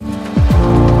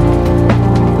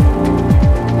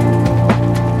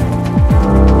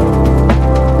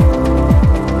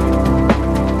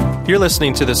You're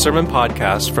listening to the Sermon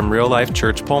Podcast from Real Life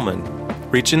Church Pullman,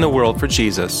 reaching the world for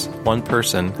Jesus, one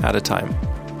person at a time.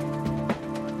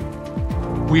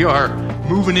 We are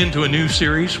moving into a new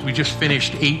series. We just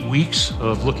finished 8 weeks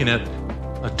of looking at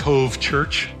a Tov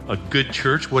church, a good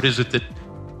church. What is it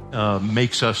that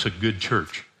makes us a good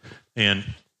church? And,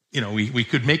 you know, we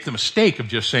could make the mistake of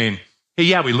just saying, hey,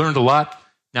 yeah, we learned a lot.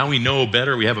 Now we know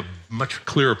better. We have a much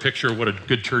clearer picture of what a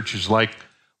good church is like.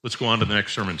 Let's go on to the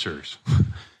next sermon series.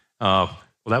 Well,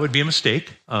 that would be a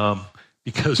mistake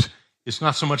because it's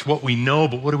not so much what we know,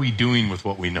 but what are we doing with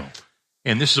what we know?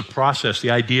 And this is a process.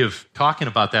 The idea of talking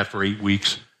about that for 8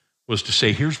 weeks was to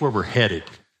say, here's where we're headed,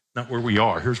 not where we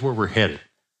are. Here's where we're headed.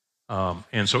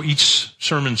 And so each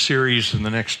sermon series in the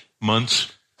next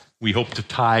months, we hope to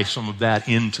tie some of that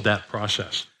into that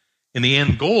process. And the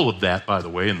end goal of that, by the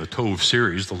way, in the Tov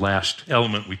series, the last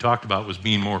element we talked about was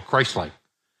being more Christ-like.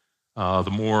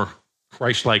 The more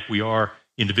Christ-like we are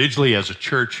individually as a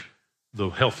church, the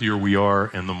healthier we are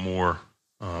and the more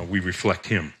we reflect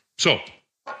Him. So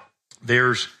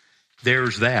there's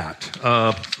that.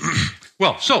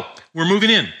 So we're moving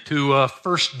in to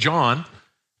 1 John.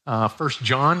 1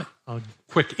 John, a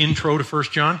quick intro to 1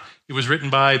 John. It was written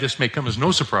by, this may come as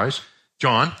no surprise,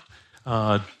 John.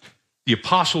 The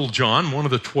Apostle John, one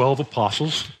of the 12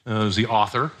 apostles, is the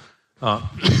author.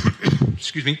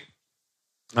 Excuse me.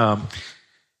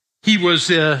 He was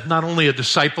not only a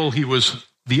disciple, he was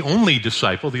the only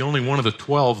disciple, the only one of the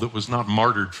 12 that was not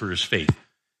martyred for his faith.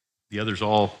 The others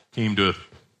all came to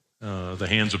the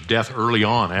hands of death early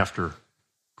on after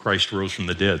Christ rose from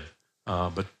the dead.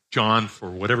 But John, for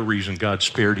whatever reason, God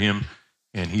spared him,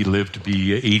 and he lived to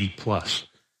be 80 plus.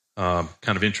 Kind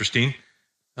of interesting.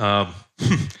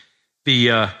 He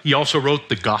also wrote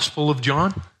the Gospel of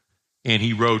John, and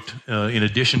he wrote, in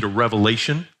addition to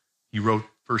Revelation, he wrote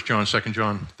 1 John, 2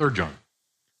 John, 3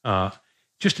 John.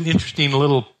 Just an interesting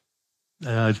little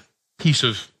piece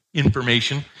of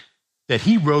information that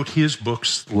he wrote his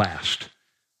books last.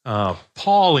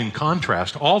 Paul, in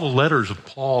contrast, all the letters of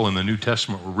Paul in the New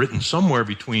Testament were written somewhere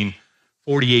between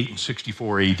 48 and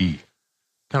 64 AD, kind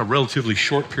of relatively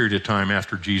short period of time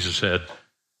after Jesus had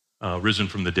risen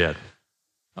from the dead.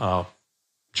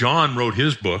 John wrote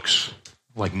his books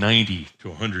like 90 to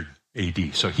 100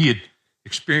 AD, so he had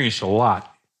experienced a lot.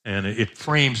 And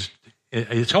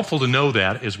it's helpful to know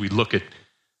that as we look at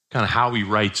kind of how he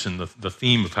writes and the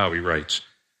theme of how he writes.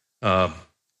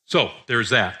 So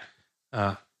there's that.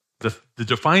 The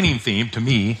defining theme, to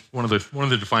me, one of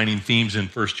the defining themes in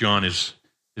 1 John is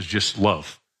just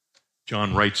love.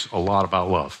 John writes a lot about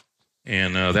love.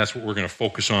 And that's what we're going to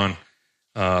focus on.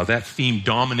 That theme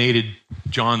dominated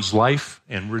John's life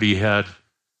and really had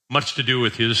much to do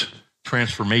with his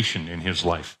transformation in his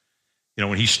life. You know,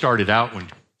 when he started out, when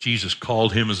Jesus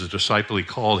called him as a disciple,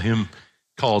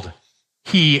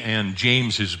 he and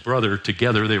James, his brother,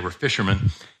 together, they were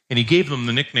fishermen, and he gave them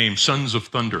the nickname Sons of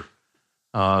Thunder.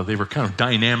 They were kind of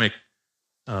dynamic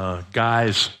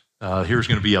guys. Here's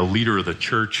going to be a leader of the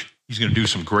church. He's going to do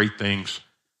some great things,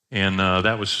 and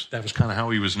that was kind of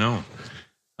how he was known.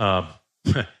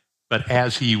 But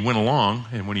as he went along,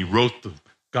 and when he wrote the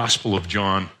Gospel of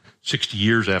John 60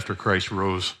 years after Christ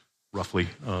rose, roughly,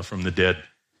 from the dead,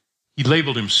 he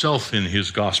labeled himself in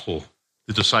his gospel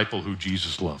the disciple who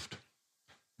Jesus loved.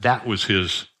 That was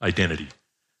his identity.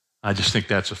 I just think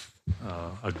that's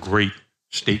a great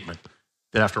statement,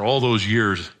 that after all those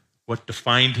years, what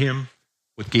defined him,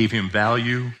 what gave him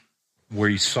value, where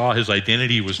he saw his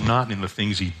identity was not in the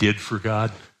things he did for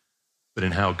God, but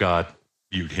in how God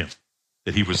viewed him,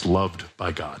 that he was loved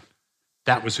by God.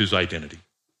 That was his identity.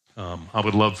 I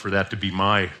would love for that to be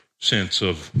my sense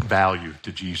of value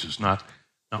to Jesus, not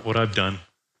what I've done,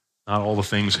 not all the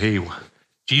things, hey,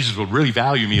 Jesus will really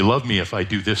value me, love me if I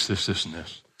do this, this, this, and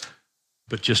this.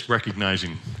 But just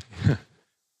recognizing,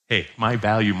 hey, my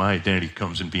value, my identity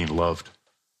comes in being loved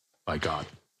by God.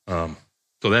 So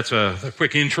that's a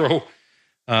quick intro.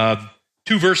 2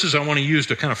 verses I want to use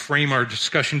to kind of frame our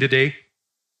discussion today.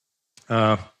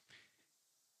 1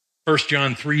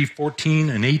 John 3:14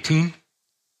 and 18.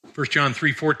 1 John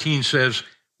 3:14 says,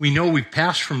 "We know we've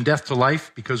passed from death to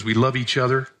life because we love each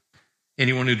other.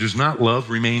 Anyone who does not love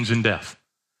remains in death."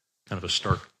 Kind of a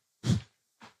stark,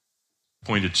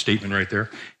 pointed statement right there.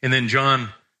 And then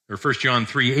 1 John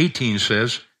 3:18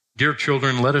 says, "Dear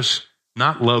children, let us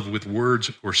not love with words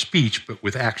or speech, but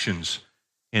with actions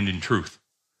and in truth."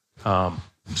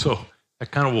 So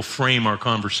that kind of will frame our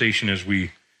conversation as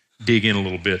we dig in a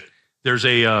little bit. There's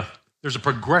a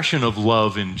progression of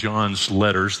love in John's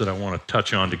letters that I want to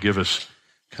touch on to give us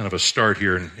kind of a start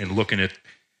here in looking at,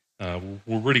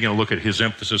 we're really going to look at his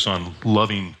emphasis on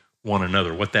loving one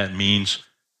another, what that means,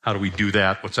 How do we do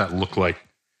that? What's that look like?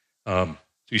 So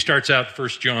he starts out 1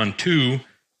 John 2,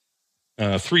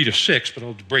 3 to 6, but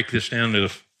I'll break this down to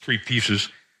 3 pieces.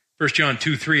 1 John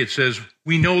 2, 3, it says,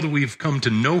 we know that we've come to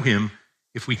know him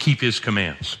if we keep his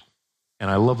commands. And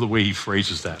I love the way he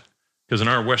phrases that. Because in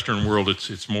our Western world,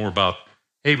 it's more about,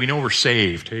 hey, we know we're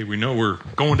saved. Hey, we know we're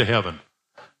going to heaven.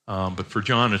 But for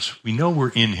John, it's we know we're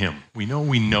in him. We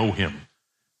know him.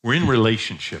 We're in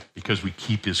relationship because we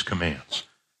keep his commands.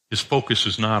 His focus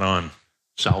is not on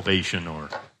salvation, or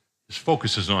his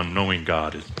focus is on knowing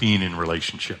God, it's being in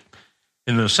relationship.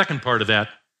 And the second part of that,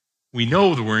 we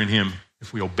know that we're in him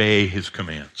if we obey his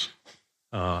commands.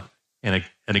 And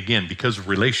again, because of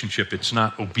relationship, it's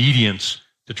not obedience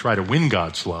to try to win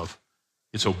God's love.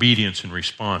 It's obedience in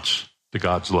response to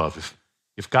God's love.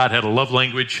 If God had a love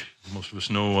language, most of us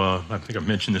know, I think I've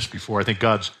mentioned this before, I think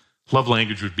God's love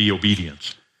language would be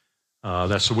obedience.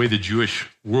 That's the way the Jewish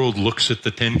world looks at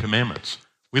the 10 Commandments.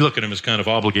 We look at them as kind of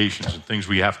obligations and things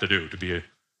we have to do to be a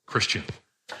Christian.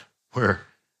 Where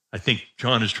I think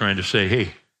John is trying to say,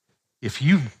 hey, if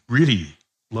you really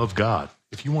love God,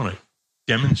 if you want to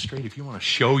demonstrate, if you want to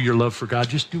show your love for God,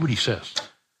 just do what he says.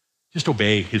 Just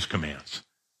obey his commands.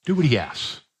 Do what he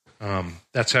asks.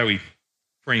 That's how he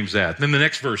frames that. Then the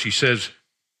next verse, he says,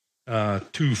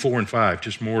 2, 4, and 5,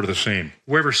 just more to the same.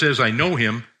 Whoever says, I know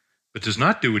him, but does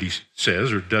not do what he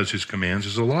says or does his commands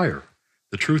is a liar.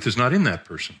 The truth is not in that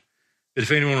person. But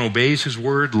if anyone obeys his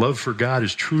word, love for God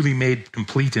is truly made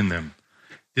complete in them.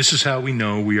 This is how we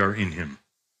know we are in him.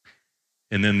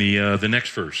 And then the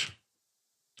next verse.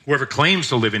 Whoever claims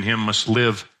to live in him must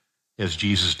live as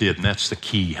Jesus did. And that's the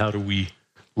key. How do we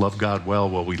love God well?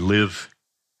 Well, we live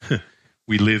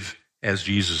as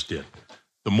Jesus did.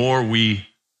 The more we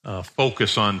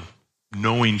focus on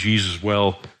knowing Jesus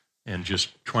well and just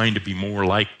trying to be more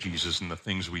like Jesus in the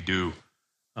things we do,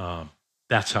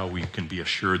 that's how we can be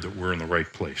assured that we're in the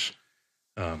right place.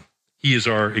 He is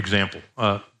our example.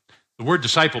 The word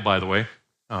disciple, by the way,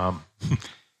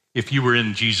 if you were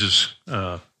in Jesus'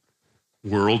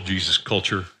 world, Jesus'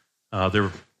 culture,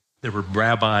 there were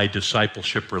rabbi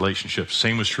discipleship relationships.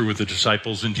 Same was true with the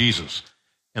disciples and Jesus.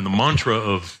 And the mantra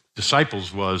of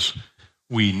disciples was,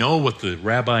 we know what the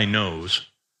rabbi knows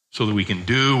so that we can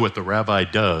do what the rabbi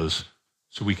does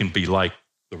so we can be like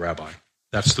the rabbi.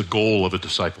 That's the goal of a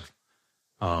disciple.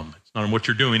 It's not what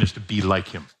you're doing, it's to be like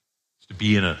him. It's to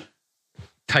be in a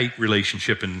tight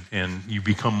relationship and you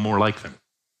become more like them.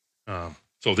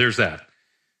 So there's that.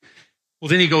 Well,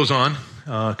 then he goes on,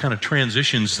 kind of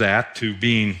transitions that to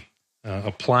being,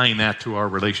 applying that to our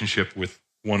relationship with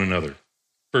one another.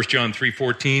 1 John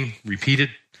 3:14, repeated,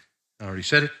 I already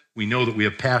said it. We know that we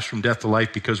have passed from death to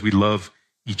life because we love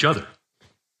each other.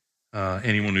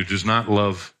 Anyone who does not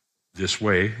love this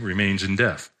way remains in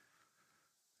death.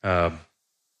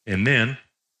 And then,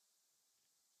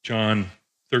 John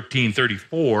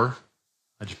 13:34,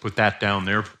 I just put that down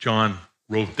there. John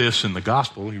wrote this in the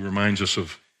gospel. He reminds us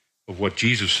of what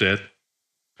Jesus said.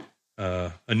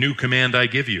 A new command I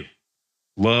give you,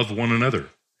 love one another.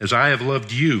 As I have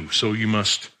loved you, so you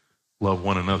must love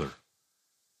one another.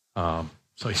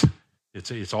 So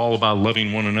it's all about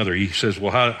loving one another. He says,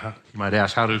 well, how you might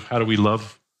ask, how do we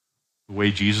love the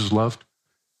way Jesus loved?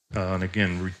 And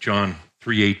again, John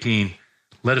 3:18,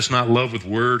 let us not love with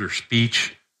word or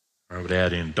speech, or I would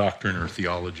add in doctrine or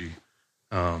theology,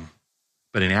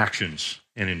 but in actions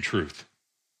and in truth.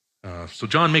 So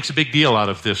John makes a big deal out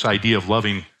of this idea of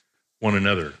loving one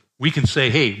another. We can say,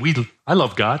 hey, I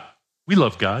love God. We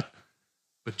love God.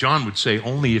 But John would say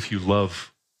only if you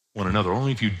love one another,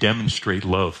 only if you demonstrate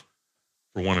love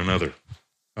for one another.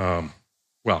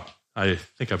 Well, I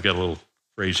think I've got a little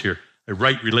phrase here. A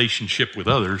right relationship with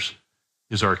others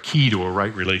is our key to a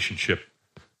right relationship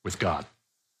with God.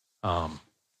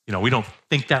 We don't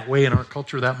think that way in our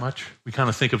culture that much. We kind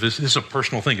of think of this is a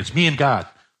personal thing. It's me and God.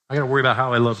 I got to worry about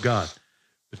how I love God.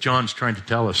 But John's trying to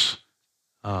tell us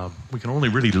we can only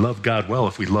really love God well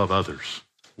if we love others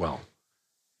well.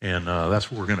 And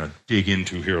that's what we're going to dig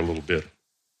into here a little bit.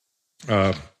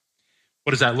 What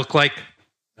does that look like?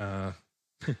 Well,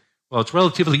 it's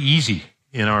relatively easy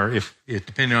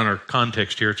depending on our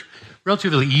context here. It's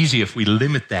relatively easy if we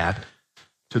limit that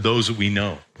to those that we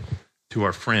know, to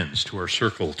our friends, to our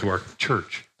circle, to our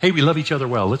church. Hey, we love each other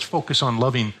well. Let's focus on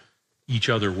loving each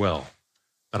other well.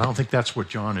 But I don't think that's what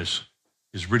John is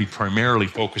really primarily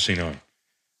focusing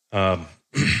on.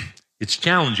 It's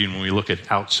challenging when we look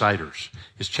at outsiders.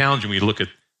 It's challenging when we look at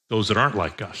those that aren't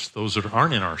like us, those that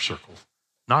aren't in our circle,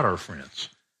 not our friends.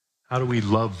 How do we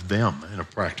love them in a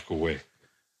practical way?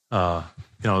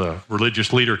 The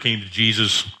religious leader came to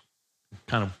Jesus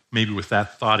kind of maybe with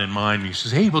that thought in mind. He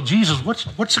says, hey, well, Jesus,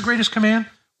 what's the greatest command?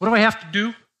 What do I have to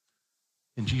do?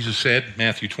 And Jesus said,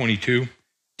 Matthew 22,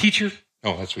 Teacher,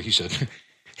 oh, that's what he said.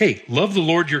 Hey, love the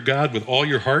Lord your God with all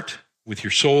your heart, with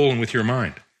your soul, and with your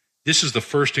mind. This is the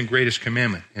first and greatest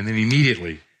commandment. And then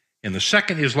immediately, and the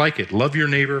second is like it, love your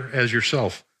neighbor as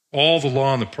yourself. All the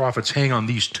law and the prophets hang on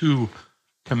these two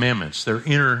commandments. They're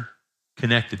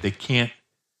interconnected. They can't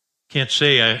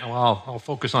say, I'll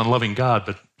focus on loving God,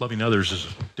 but loving others is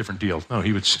a different deal. No,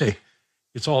 he would say,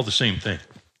 it's all the same thing.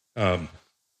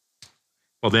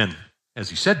 Well then, as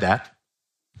he said that,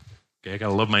 okay, I got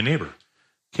to love my neighbor.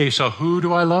 Okay, so who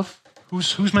do I love?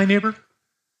 Who's my neighbor?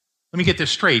 Let me get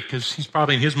this straight, because he's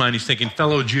probably in his mind, he's thinking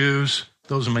fellow Jews,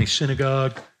 those in my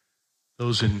synagogue,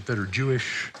 those that are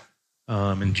Jewish.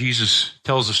 And Jesus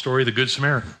tells the story of the Good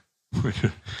Samaritan,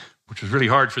 which was really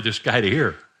hard for this guy to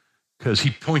hear, because he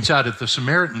points out that the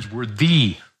Samaritans were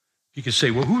you could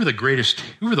say, well, who are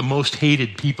the most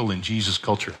hated people in Jesus'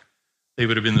 culture? They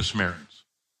would have been the Samaritans.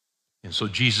 And so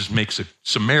Jesus makes a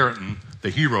Samaritan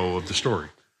the hero of the story.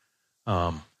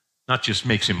 Not just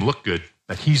makes him look good,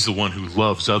 but he's the one who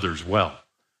loves others well.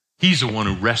 He's the one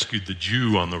who rescued the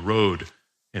Jew on the road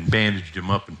and bandaged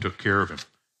him up and took care of him.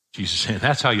 Jesus saying,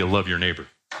 that's how you love your neighbor.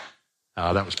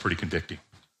 That was pretty convicting.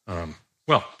 So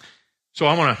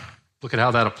I want to look at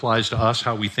how that applies to us,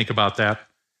 how we think about that.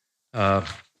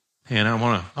 And I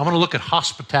want to look at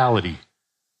hospitality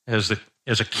as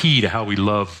a key to how we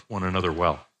love one another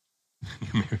well.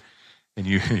 And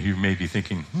you may be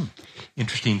thinking,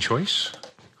 interesting choice.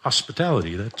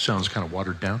 Hospitality, that sounds kind of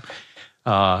watered down.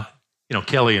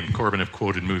 Kelly and Corbin have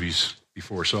quoted movies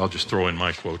before, so I'll just throw in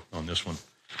my quote on this one.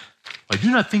 I do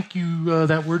not think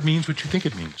that word means what you think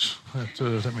it means.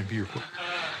 That might be your quote.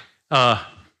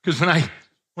 Because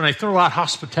when I throw out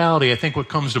hospitality, I think what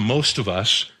comes to most of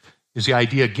us is the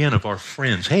idea, again, of our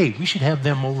friends. Hey, we should have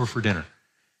them over for dinner.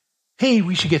 Hey,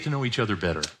 we should get to know each other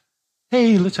better.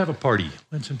 Hey, let's have a party.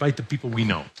 Let's invite the people we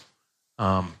know.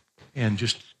 And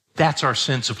just that's our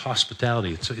sense of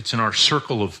hospitality. It's in our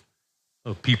circle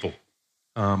of people.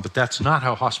 But that's not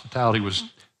how hospitality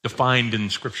was defined in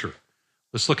Scripture.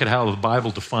 Let's look at how the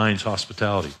Bible defines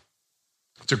hospitality.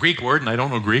 It's a Greek word, and I don't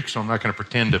know Greek, so I'm not going to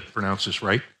pretend to pronounce this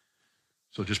right.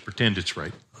 So just pretend it's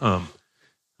right. Philo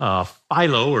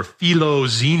or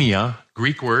philoxenia,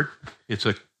 Greek word. It's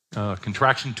a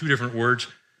contraction, two different words.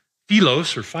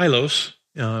 Philos or philos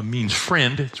means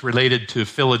friend. It's related to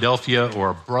Philadelphia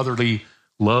or brotherly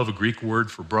love, a Greek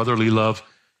word for brotherly love.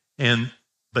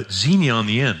 But xenia on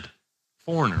the end,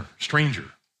 foreigner, stranger,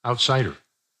 outsider.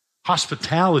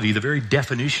 Hospitality, the very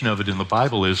definition of it in the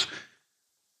Bible is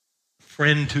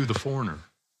friend to the foreigner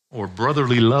or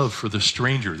brotherly love for the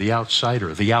stranger, the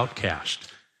outsider, the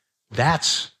outcast.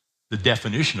 That's the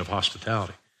definition of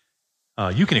hospitality.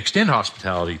 You can extend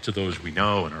hospitality to those we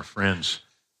know and our friends,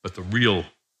 but the real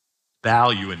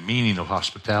value and meaning of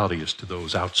hospitality is to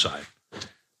those outside.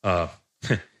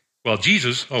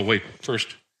 Jesus,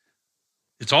 first,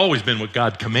 it's always been what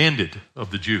God commanded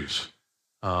of the Jews,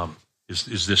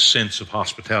 is this sense of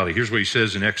hospitality. Here's what he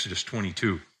says in Exodus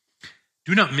 22.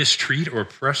 Do not mistreat or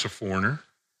oppress a foreigner,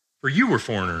 for you were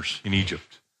foreigners in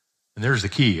Egypt. And there's the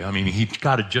key. I mean,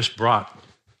 God had just brought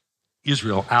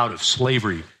Israel out of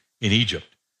slavery in Egypt.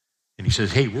 And he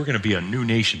says, hey, we're going to be a new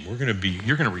nation. You're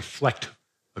going to reflect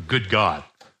a good God.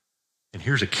 And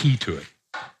here's a key to it.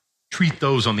 Treat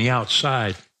those on the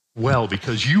outside well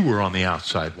because you were on the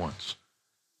outside once.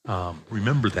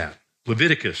 Remember that.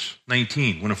 Leviticus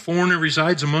 19, when a foreigner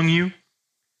resides among you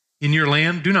in your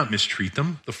land, do not mistreat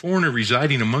them. The foreigner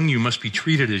residing among you must be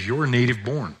treated as your native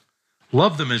born.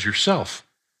 Love them as yourself,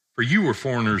 for you were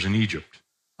foreigners in Egypt.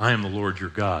 I am the Lord your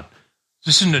God.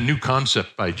 This isn't a new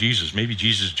concept by Jesus. Maybe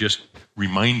Jesus is just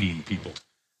reminding people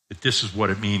that this is what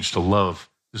it means to love.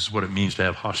 This is what it means to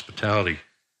have hospitality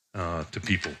to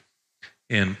people.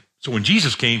 And so when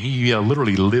Jesus came, he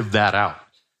literally lived that out.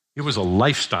 It was a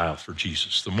lifestyle for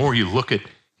Jesus. The more you look at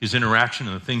his interaction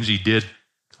and the things he did,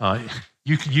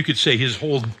 you could say his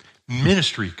whole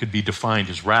ministry could be defined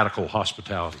as radical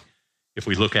hospitality if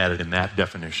we look at it in that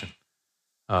definition.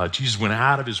 Jesus went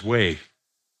out of his way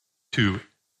to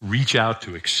reach out,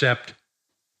 to accept,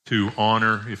 to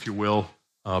honor, if you will,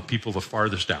 people the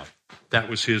farthest out. That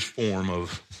was his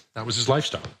that was his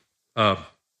lifestyle.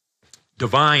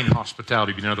 Divine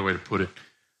hospitality would be another way to put it,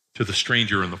 to the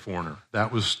stranger and the foreigner.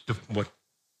 That was what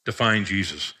defined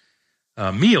Jesus.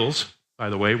 Meals, by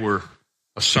the way, were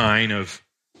a sign of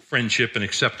friendship and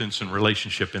acceptance and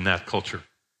relationship in that culture.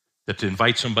 That to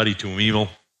invite somebody to a meal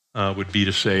would be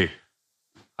to say,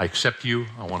 I accept you,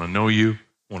 I want to know you,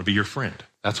 I want to be your friend.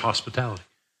 That's hospitality.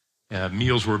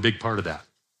 Meals were a big part of that.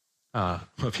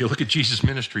 If you look at Jesus'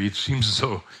 ministry, it seems as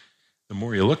though the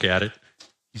more you look at it,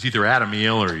 He's either at a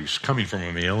meal or he's coming from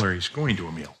a meal or he's going to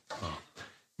a meal.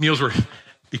 Meals were,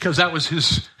 because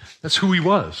that's who he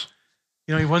was.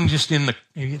 He wasn't just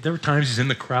there were times he's in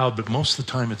the crowd, but most of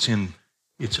the time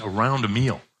it's around a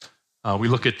meal. We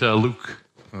look at Luke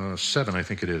 7, I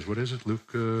think it is. What is it?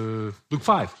 Luke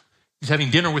 5. He's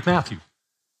having dinner with Matthew.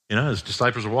 His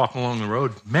disciples are walking along the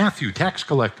road. Matthew, tax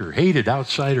collector, hated,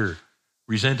 outsider,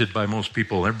 resented by most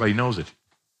people. Everybody knows it.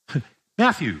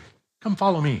 Matthew, come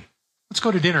follow me. Let's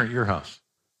go to dinner at your house.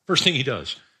 First thing he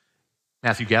does.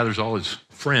 Matthew gathers all his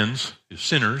friends, his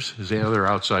sinners, his other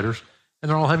outsiders, and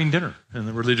they're all having dinner. And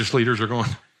the religious leaders are going,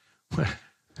 what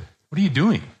are you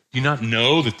doing? Do you not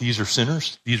know that these are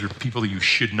sinners? These are people that you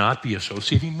should not be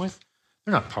associating with?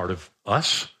 They're not part of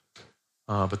us.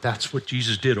 But that's what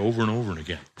Jesus did over and over and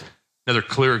again. Another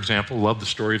clear example, love the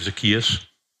story of Zacchaeus.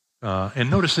 And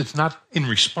notice it's not in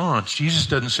response. Jesus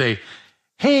doesn't say,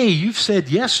 hey, you've said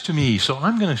yes to me, so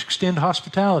I'm going to extend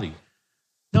hospitality.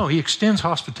 No, he extends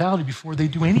hospitality before they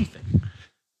do anything.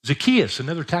 Zacchaeus,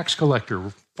 another tax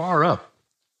collector, far up,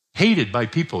 hated by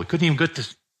people. He couldn't even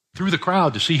get through the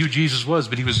crowd to see who Jesus was,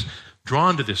 but he was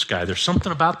drawn to this guy. There's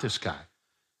something about this guy.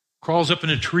 Crawls up in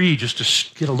a tree just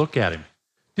to get a look at him.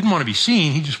 Didn't want to be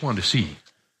seen, he just wanted to see.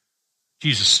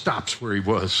 Jesus stops where he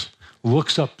was,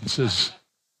 looks up and says,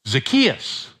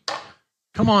 Zacchaeus,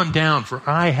 come on down, for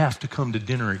I have to come to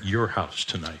dinner at your house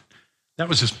tonight. That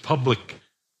was his public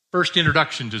first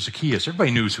introduction to Zacchaeus.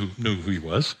 Everybody knew who he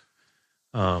was.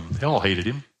 They all hated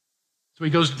him. So he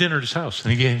goes to dinner at his house,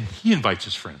 and again, he invites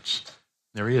his friends.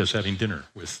 There he is having dinner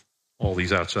with all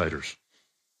these outsiders.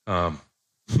 Love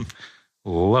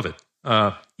it.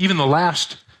 Even the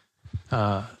last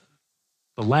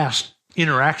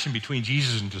interaction between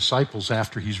Jesus and disciples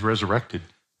after he's resurrected,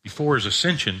 before his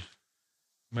ascension,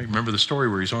 you might remember the story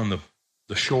where he's on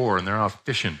the shore and they're out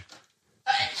fishing.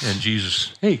 And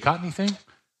Jesus, hey, caught anything?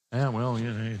 Yeah, well,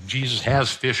 Jesus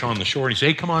has fish on the shore. And he says,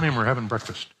 hey, come on in, we're having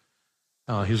breakfast.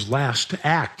 His last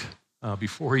act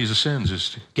before he ascends is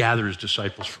to gather his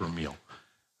disciples for a meal.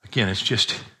 Again, it's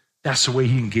just, that's the way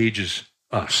he engages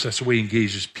us. That's the way he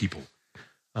engages people.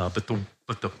 But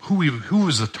who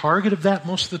was the target of that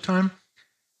most of the time?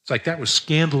 It's like that was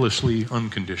scandalously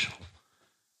unconditional.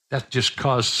 That just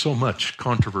caused so much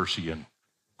controversy and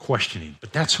questioning.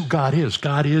 But that's who God is.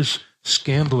 God is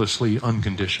scandalously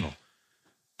unconditional.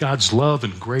 God's love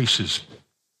and grace is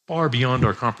far beyond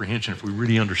our comprehension if we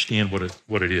really understand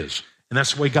what it is. And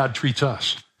that's the way God treats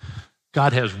us.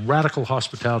 God has radical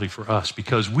hospitality for us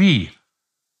because we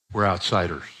were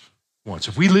outsiders once.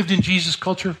 If we lived in Jesus'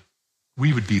 culture,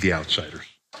 we would be the outsiders.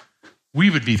 We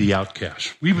would be the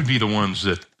outcasts. We would be the ones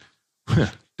that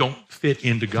don't fit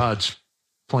into God's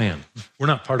plan. We're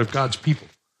not part of God's people.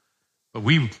 But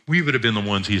we would have been the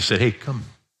ones he said, hey, come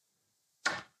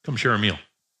share a meal.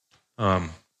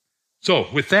 So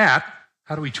with that,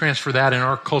 how do we transfer that in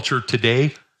our culture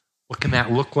today? What can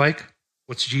that look like?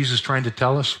 What's Jesus trying to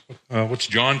tell us? What's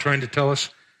John trying to tell us?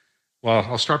 Well,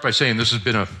 I'll start by saying this has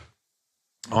been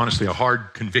honestly a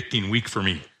hard, convicting week for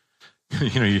me.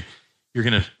 You're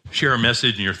going to share a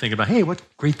message and you're thinking about, hey, what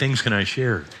great things can I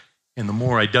share? And the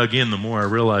more I dug in, the more I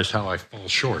realized how I fall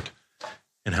short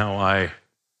and how I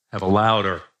have allowed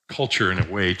our culture in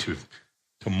a way to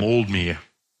mold me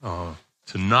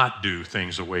to not do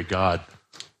things the way God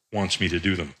wants me to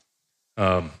do them.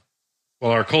 Well,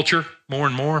 our culture, more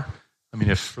and more,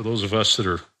 if for those of us that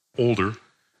are older,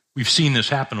 we've seen this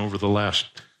happen over the last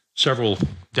several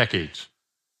decades.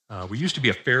 We used to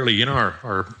be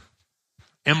our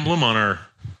emblem on our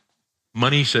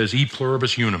money says e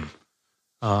pluribus unum,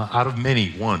 out of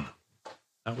many, one.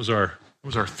 That was our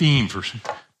theme for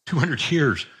 200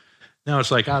 years. Now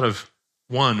it's like out of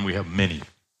one, we have many.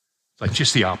 It's like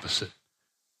just the opposite.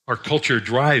 Our culture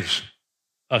drives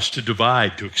us to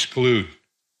divide, to exclude,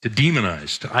 to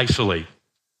demonize, to isolate,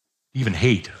 even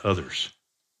hate others.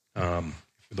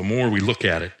 The more we look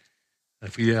at it,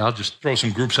 I'll just throw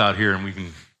some groups out here and we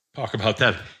can talk about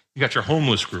that. You got your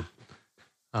homeless group.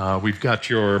 We've got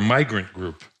your migrant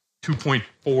group,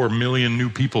 2.4 million new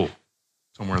people,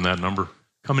 somewhere in that number,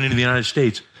 coming into the United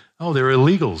States. Oh, they're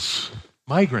illegals,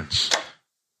 migrants.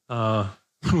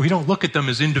 We don't look at them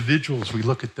as individuals. We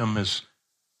look at them as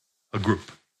a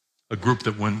group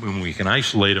that when we can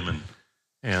isolate them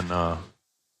and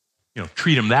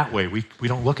treat them that way, we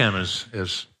don't look at them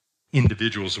as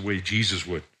individuals the way Jesus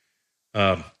would.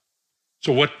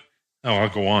 So what? Oh, I'll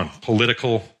go on.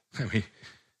 Political.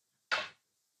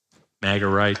 MAGA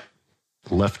right,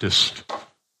 leftist.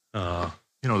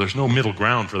 There's no middle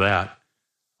ground for that.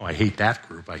 Oh, I hate that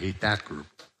group. I hate that group.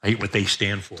 I hate what they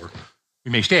stand for.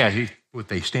 We may say I hate what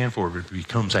they stand for, but it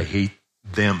becomes I hate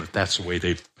them if that's the way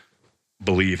they've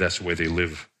believe. That's the way they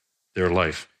live their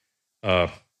life.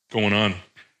 Going on,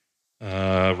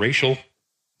 racial,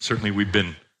 certainly we've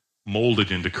been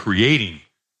molded into creating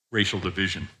racial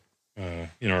division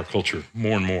in our culture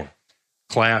more and more.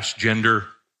 Class, gender,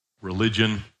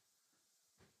 religion,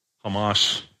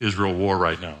 Hamas, Israel war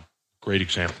right now. Great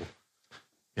example.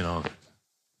 Let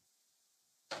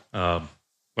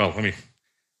me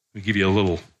give you a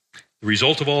little. The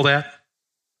result of all that,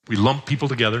 we lump people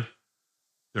together.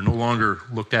 They're no longer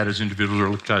looked at as individuals. They're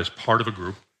looked at as part of a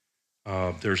group.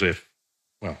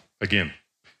 Again,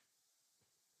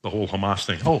 the whole Hamas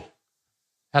thing. Oh,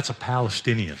 that's a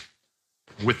Palestinian.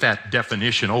 With that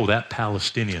definition, that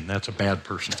Palestinian, that's a bad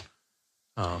person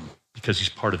because he's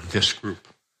part of this group.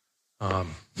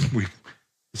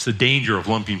 It's the danger of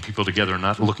lumping people together and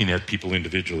not looking at people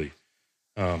individually.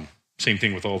 Same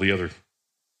thing with all the other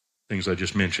things I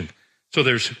just mentioned. So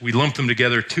we lump them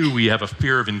together. Two, we have a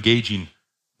fear of engaging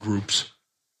groups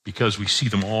because we see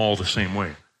them all the same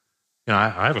way.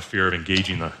 I have a fear of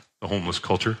engaging the homeless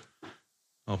culture.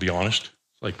 I'll be honest.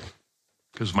 It's like,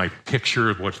 because my picture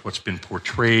of what's been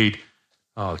portrayed,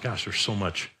 there's so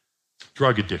much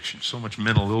drug addiction, so much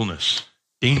mental illness,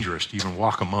 dangerous to even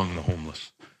walk among the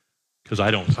homeless. Because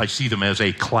I see them as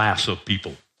a class of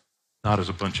people, not as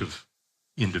a bunch of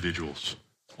individuals,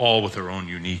 all with their own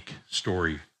unique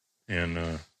story.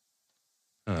 And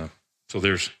so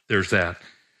there's that.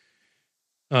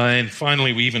 And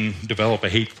finally, we even develop a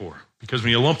hate for. Because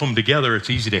when you lump them together, it's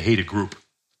easy to hate a group.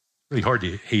 Really hard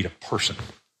to hate a person.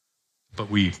 But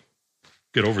we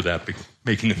get over that,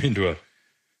 making them into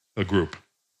a group.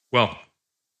 Well,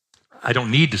 I don't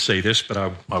need to say this, but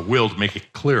I will to make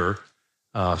it clearer.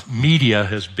 Media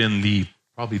has been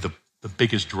probably the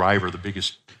biggest driver, the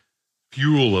biggest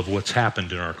fuel of what's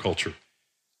happened in our culture.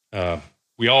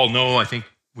 We all know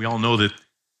that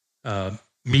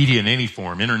media in any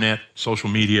form, internet, social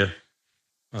media,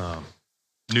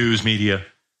 news media,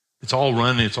 it's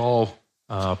all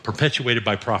perpetuated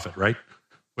by profit, right?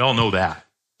 We all know that.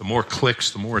 The more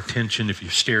clicks, the more attention. If you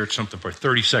stare at something for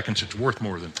 30 seconds, it's worth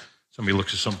more than somebody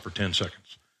looks at something for 10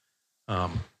 seconds.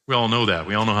 We all know that.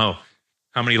 We all know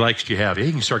how many likes do you have.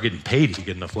 You can start getting paid if you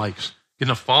get enough likes. Get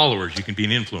enough followers, you can be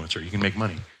an influencer. You can make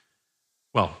money.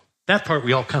 Well, that part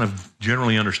we all kind of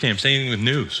generally understand. Same thing with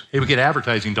news. Hey, we get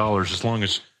advertising dollars as long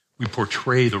as we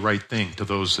portray the right thing to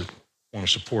those that want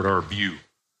to support our view.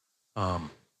 But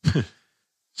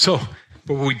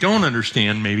what we don't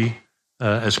understand maybe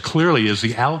as clearly is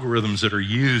the algorithms that are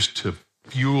used to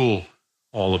fuel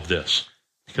all of this.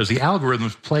 Because the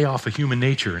algorithms play off of human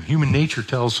nature, and human nature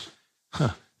tells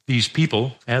these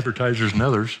people, advertisers and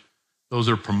others, those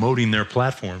that are promoting their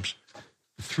platforms,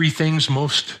 the three things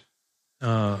most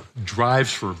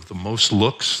drives for the most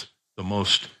looks, the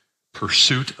most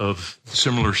pursuit of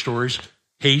similar stories: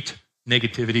 hate,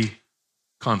 negativity,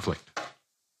 conflict.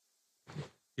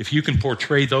 If you can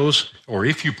portray those, or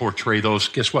if you portray those,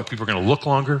 guess what? People are going to look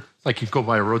longer. It's like you go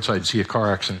by a roadside and see a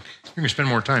car accident. You're going to spend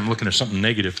more time looking at something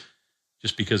negative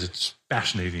just because it's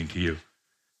fascinating to you.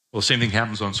 Well, the same thing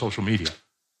happens on social media.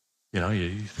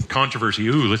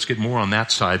 Controversy, let's get more on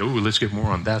that side. Let's get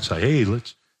more on that side. Hey,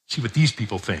 let's see what these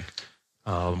people think.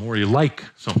 The more you like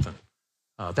something,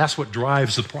 that's what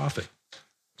drives the profit.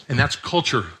 And that's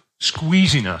culture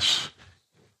squeezing us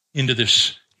into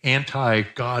this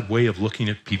anti-God way of looking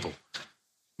at people.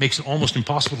 Makes it almost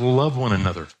impossible to love one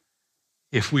another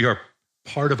if we are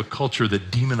part of a culture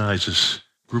that demonizes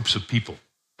groups of people.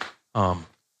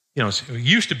 It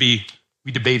used to be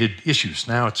we debated issues.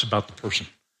 Now it's about the person.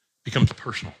 It becomes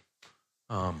personal.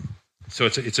 So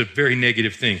it's a very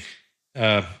negative thing.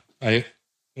 I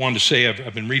wanted to say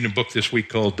I've been reading a book this week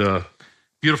called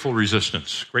Beautiful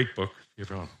Resistance. Great book.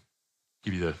 I'll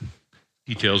give you the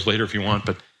details later if you want.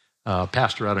 But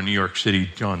pastor out of New York City,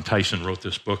 John Tyson, wrote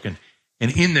this book. And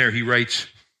in there he writes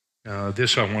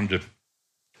this I wanted to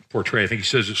portray. I think he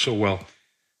says it so well.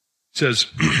 He says,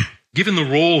 given the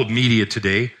role of media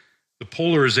today, the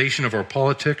polarization of our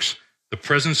politics, the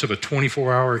presence of a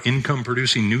 24-hour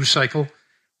income-producing news cycle,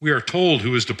 we are told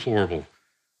who is deplorable,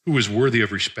 who is worthy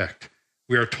of respect.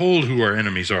 We are told who our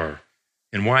enemies are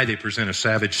and why they present a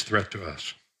savage threat to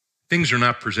us. Things are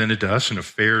not presented to us in a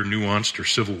fair, nuanced, or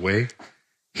civil way.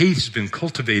 Hate has been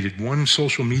cultivated one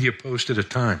social media post at a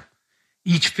time.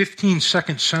 Each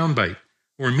 15-second soundbite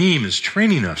or meme is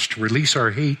training us to release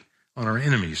our hate on our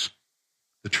enemies.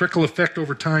 The trickle effect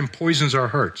over time poisons our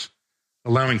hearts,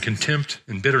 allowing contempt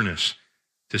and bitterness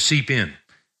to seep in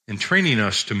and training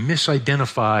us to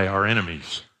misidentify our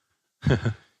enemies.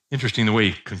 Interesting the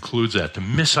way he concludes that, to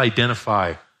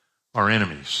misidentify our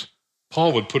enemies.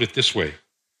 Paul would put it this way: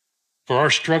 For our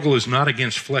struggle is not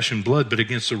against flesh and blood, but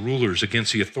against the rulers,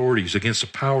 against the authorities, against the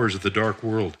powers of the dark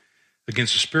world,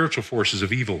 against the spiritual forces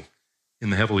of evil in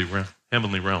the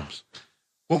heavenly realms.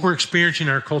 What we're experiencing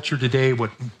in our culture today,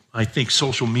 what I think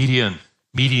social media and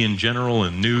media in general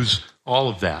and news, all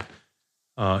of that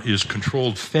is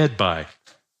controlled, fed by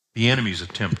the enemy's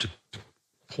attempt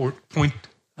to point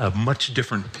a much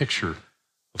different picture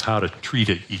of how to treat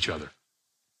each other.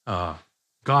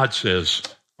 God says,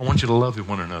 I want you to love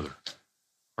one another.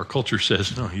 Our culture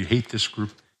says, no, you hate this group.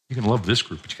 You can love this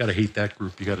group, but you got to hate that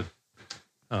group. You got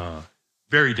to,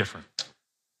 very different.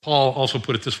 Paul also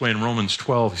put it this way in Romans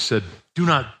 12. He said, do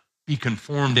not be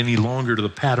conformed any longer to the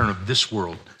pattern of this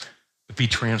world, but be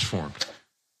transformed.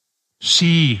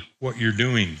 See what you're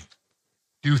doing.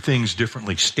 Do things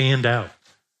differently. Stand out.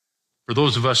 For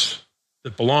those of us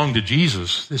that belong to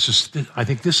Jesus, I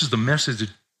think this is the message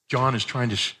that John is trying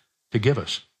to give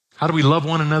us. How do we love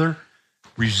one another?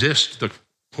 Resist the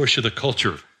push of the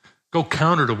culture. Go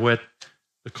counter to what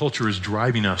the culture is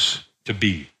driving us to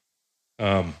be.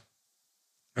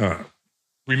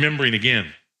 Remembering again,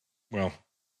 well,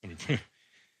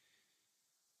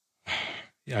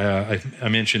 I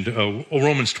mentioned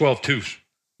Romans 12:2.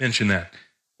 Mentioned that.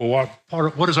 Well,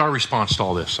 what is our response to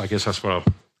all this? I guess that's what I'll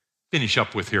finish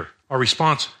up with here. Our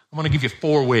response, I'm going to give you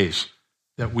 4 ways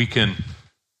that we can,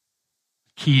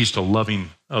 keys to loving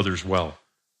others well.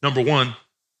 Number 1, go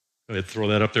ahead, throw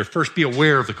that up there. First, be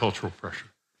aware of the cultural pressure.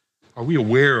 Are we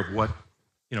aware of what,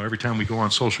 every time we go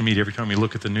on social media, every time we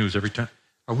look at the news,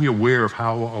 are we aware of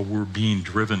how we're being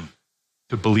driven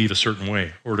to believe a certain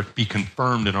way or to be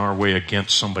confirmed in our way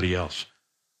against somebody else?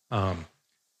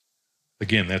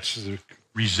 Again, that's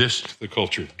resist the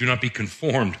culture. Do not be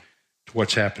conformed to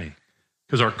what's happening.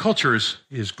 Because our culture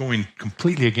is going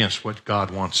completely against what God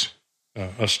wants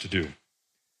us to do.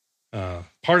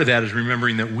 Part of that is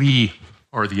remembering that we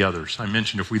are the others. I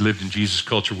mentioned if we lived in Jesus'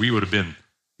 culture, we would have been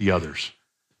the others.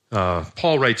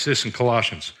 Paul writes this in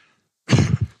Colossians.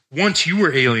 Once you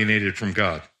were alienated from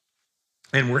God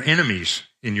and were enemies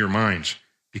in your minds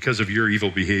because of your evil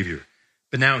behavior.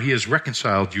 But now he has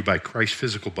reconciled you by Christ's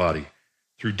physical body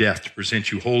through death to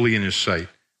present you holy in his sight,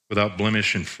 without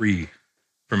blemish and free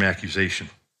from accusation.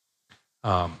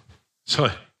 So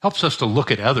it helps us to look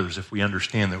at others if we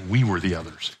understand that we were the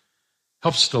others.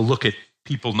 Helps us to look at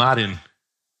people not in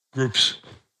groups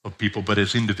of people, but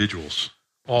as individuals,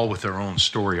 all with their own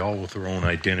story, all with their own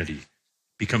identity.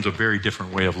 Becomes a very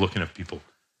different way of looking at people.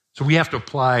 So we have to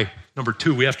apply, number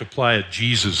 2, we have to apply a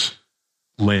Jesus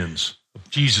lens, a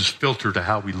Jesus filter to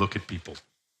how we look at people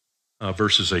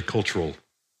versus a cultural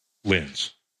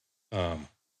lens.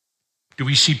 Do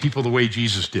we see people the way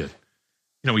Jesus did?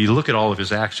 You look at all of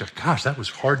his acts, gosh, that was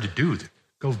hard to do.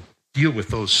 Go deal with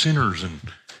those sinners, and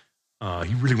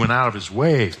he really went out of his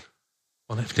way.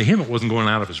 Well, to him, it wasn't going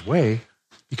out of his way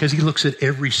because he looks at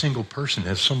every single person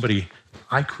as somebody,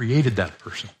 I created that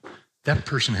person. That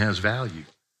person has value.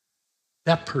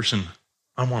 That person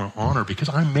I want to honor because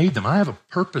I made them. I have a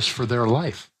purpose for their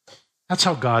life. That's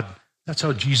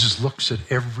how Jesus looks at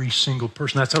every single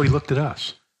person. That's how he looked at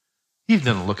us. He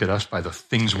doesn't look at us by the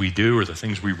things we do or the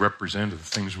things we represent or the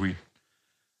things we,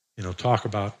 talk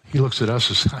about. He looks at us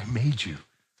as, I made you.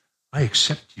 I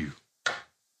accept you.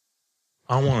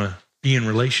 I want to be in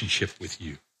relationship with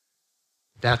you.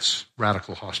 That's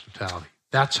radical hospitality.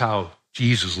 That's how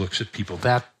Jesus looks at people.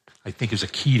 That, I think, is a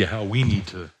key to how we need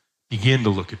to begin to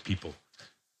look at people.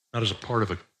 Not as a part of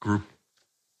a group,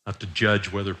 not to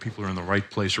judge whether people are in the right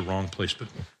place or wrong place, but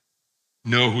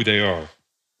know who they are.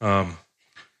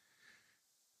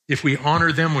 If we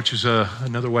honor them, which is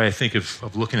another way I think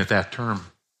of looking at that term,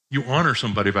 you honor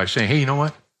somebody by saying, hey, you know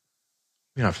what?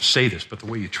 You don't have to say this, but the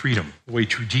way you treat them, the way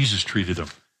Jesus treated them,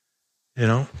 you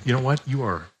know what? You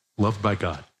are loved by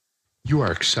God. You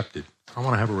are accepted. I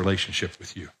want to have a relationship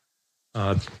with you.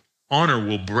 Honor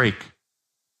will break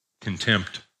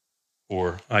contempt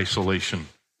or isolation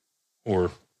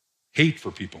or hate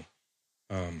for people.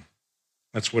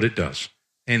 That's what it does.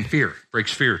 And fear.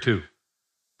 Breaks fear too.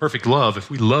 Perfect love,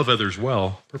 if we love others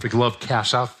well, perfect love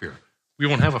casts out fear. We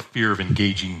won't have a fear of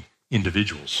engaging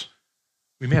individuals.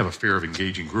 We may have a fear of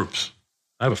engaging groups.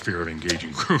 I have a fear of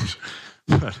engaging groups.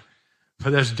 But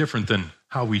that's different than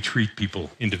how we treat people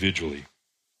individually.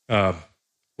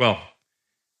 Well,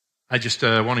 I just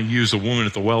want to use the woman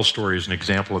at the well story as an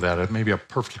example of that. Maybe a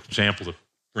perfect example that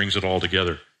brings it all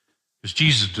together. Because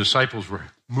Jesus' disciples were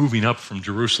moving up from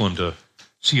Jerusalem to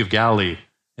Sea of Galilee,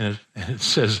 and it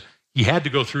says he had to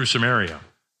go through Samaria,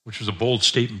 which was a bold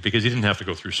statement because he didn't have to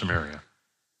go through Samaria.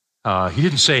 He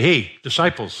didn't say, hey,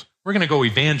 disciples, we're going to go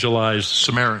evangelize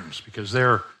Samaritans because they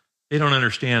don't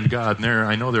understand God, and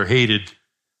I know they're hated,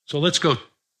 So let's go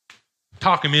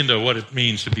talk him into what it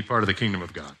means to be part of the kingdom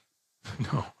of God.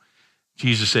 No.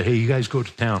 Jesus said, hey, you guys go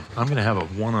to town. I'm going to have a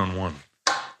one-on-one.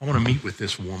 I want to meet with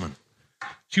this woman.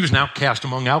 She was an outcast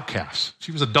among outcasts.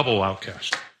 She was a double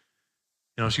outcast.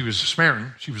 You know, she was a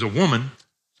Samaritan. She was a woman.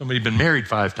 Somebody had been married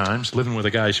 5 times, living with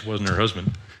a guy who wasn't her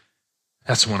husband.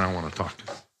 That's the one I want to talk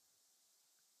to.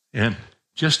 And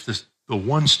just the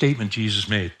one statement Jesus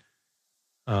made,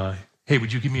 hey,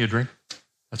 would you give me a drink?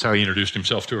 That's how he introduced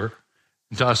himself to her.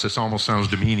 And to us, this almost sounds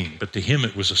demeaning, but to him,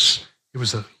 it was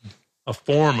a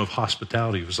form of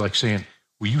hospitality. It was like saying,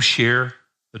 will you share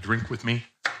the drink with me?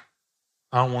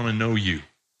 I want to know you.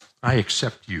 I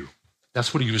accept you.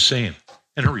 That's what he was saying.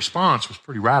 And her response was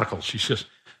pretty radical. She says,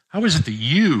 how is it that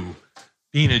you,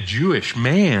 being a Jewish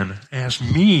man, ask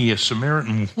me, a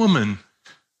Samaritan woman,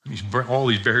 all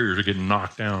these barriers are getting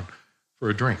knocked down, for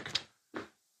a drink?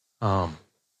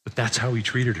 But that's how he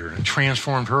treated her, and it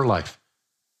transformed her life.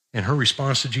 And her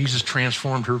response to Jesus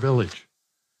transformed her village.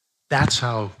 That's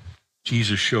how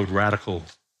Jesus showed radical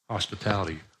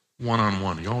hospitality,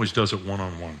 one-on-one. He always does it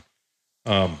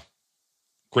one-on-one.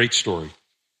 Great story.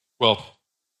 Well,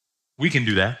 we can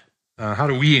do that. How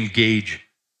do we engage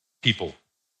people?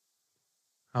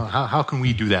 How can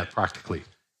we do that practically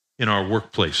in our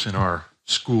workplace, in our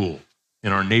school,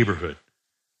 in our neighborhood?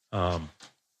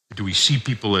 Do we see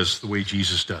people as the way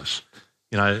Jesus does?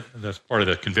 You know, that's part of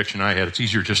the conviction I had. It's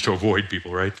easier just to avoid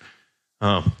people, right?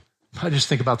 I just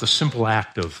think about the simple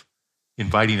act of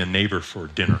inviting a neighbor for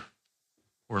dinner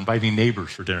or inviting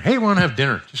neighbors for dinner. Hey, we want to have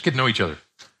dinner. Just get to know each other.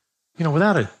 You know,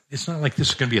 without it, it's not like this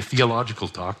is going to be a theological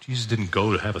talk. Jesus didn't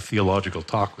go to have a theological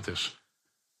talk with this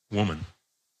woman.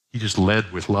 He just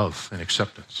led with love and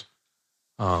acceptance.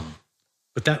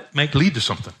 But that might lead to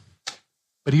something.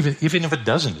 But even if it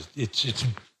doesn't, it's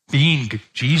being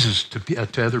Jesus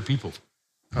to other people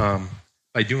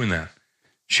by doing that.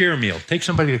 Share a meal. Take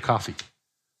somebody to coffee.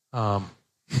 I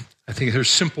think there's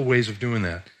simple ways of doing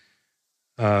that.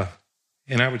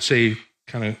 And I would say,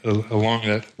 kind of along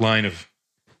that line of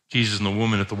Jesus and the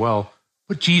woman at the well,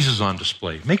 put Jesus on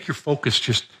display. Make your focus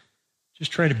just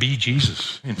try to be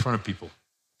Jesus in front of people.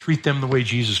 Treat them the way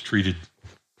Jesus treated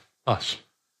us,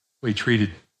 the way he treated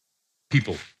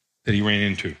people that he ran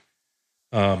into.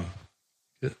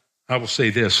 I will say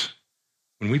this.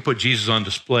 When we put Jesus on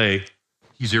display,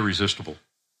 he's irresistible.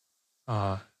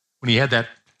 When he had that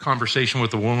conversation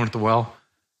with the woman at the well,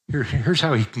 here's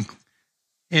how he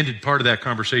ended part of that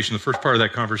conversation. The first part of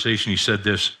that conversation, he said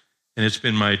this, and it's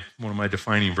been one of my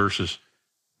defining verses.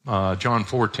 John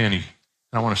 4:10. And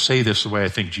I want to say this the way I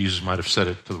think Jesus might have said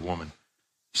it to the woman.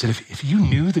 He said, if you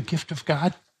knew the gift of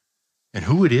God and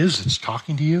who it is that's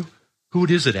talking to you, who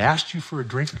it is that asked you for a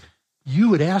drink, you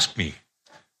would ask me,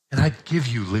 and I'd give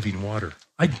you living water.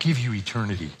 I'd give you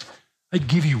eternity. I'd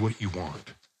give you what you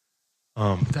want.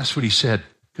 That's what he said.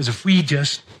 Because if we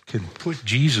just can put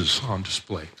Jesus on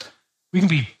display, we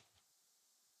can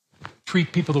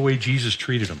treat people the way Jesus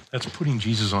treated them. That's putting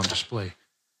Jesus on display.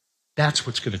 That's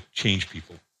what's going to change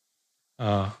people.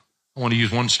 I want to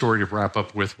use one story to wrap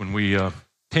up with. When we,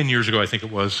 10 years ago, I think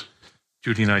it was,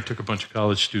 Judy and I took a bunch of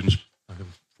college students, a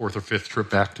 4th or 5th trip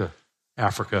back to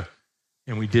Africa,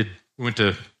 and we went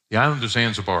to the island of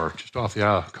Zanzibar, just off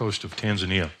the coast of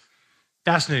Tanzania.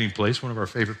 Fascinating place, one of our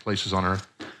favorite places on earth,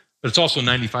 but it's also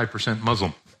 95%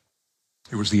 Muslim.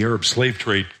 It was the Arab slave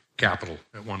trade capital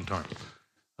at one time.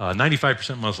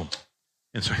 95% Muslim.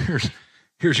 And so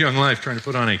here's Young Life trying to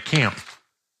put on a camp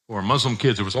for Muslim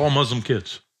kids. It was all Muslim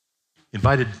kids.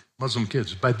 Invited Muslim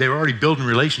kids. But they were already building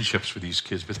relationships for these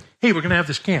kids. But, hey, we're going to have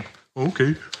this camp.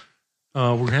 Okay.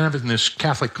 We're going to have it in this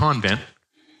Catholic convent.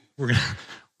 We're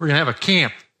going to have a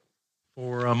camp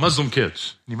for Muslim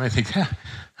kids. And you might think,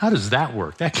 how does that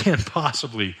work? That can't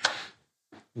possibly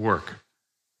work.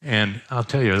 And I'll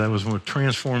tell you, that was a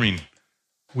transforming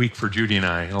week for Judy and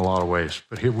I in a lot of ways.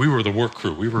 But here we were the work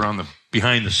crew. We were on the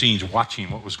behind the scenes watching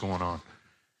what was going on.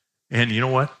 And you know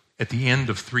what? At the end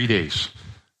of 3 days,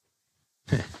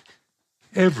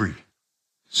 every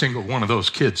single one of those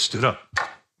kids stood up,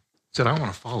 said, I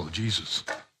want to follow Jesus.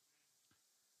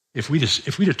 If we'd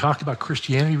have talked about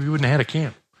Christianity, we wouldn't have had a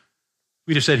camp.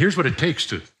 We'd have said, here's what it takes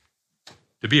to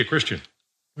be a Christian.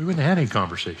 We wouldn't have had any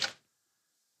conversation.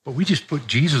 But we just put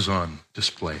Jesus on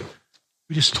display.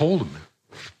 We just told them,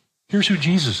 here's who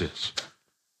Jesus is.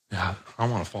 Yeah, I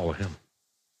want to follow him.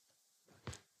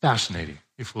 Fascinating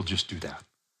if we'll just do that.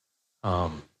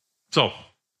 So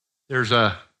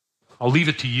I'll leave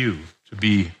it to you to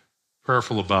be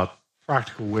prayerful about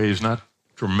practical ways, not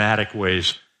dramatic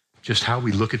ways, just how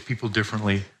we look at people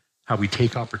differently, how we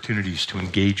take opportunities to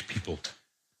engage people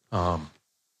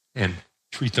and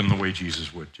treat them the way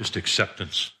Jesus would, just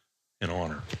acceptance and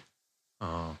honor.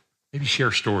 Maybe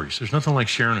share stories. There's nothing like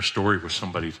sharing a story with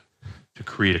somebody to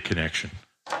create a connection.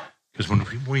 Because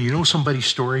when you know somebody's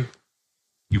story,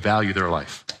 you value their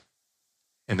life.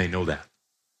 And they know that.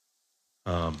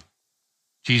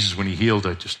 Jesus, when he healed,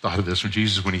 I just thought of this,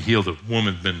 when he healed a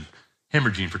woman who'd been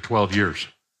hemorrhaging for 12 years.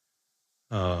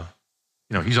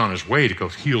 He's on his way to go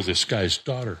heal this guy's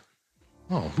daughter.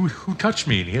 Oh, who touched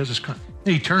me? And he has this and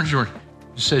he turns to her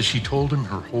and says she told him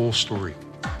her whole story.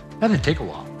 That didn't take a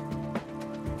while.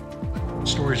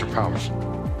 Stories are powerful.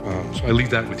 So I leave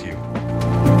that with you.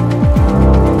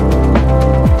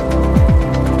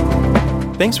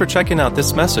 Thanks for checking out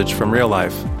this message from Real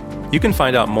Life. You can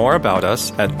find out more about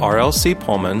us at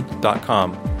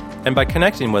rlcpullman.com and by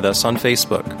connecting with us on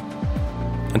Facebook.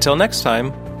 Until next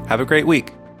time, have a great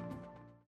week.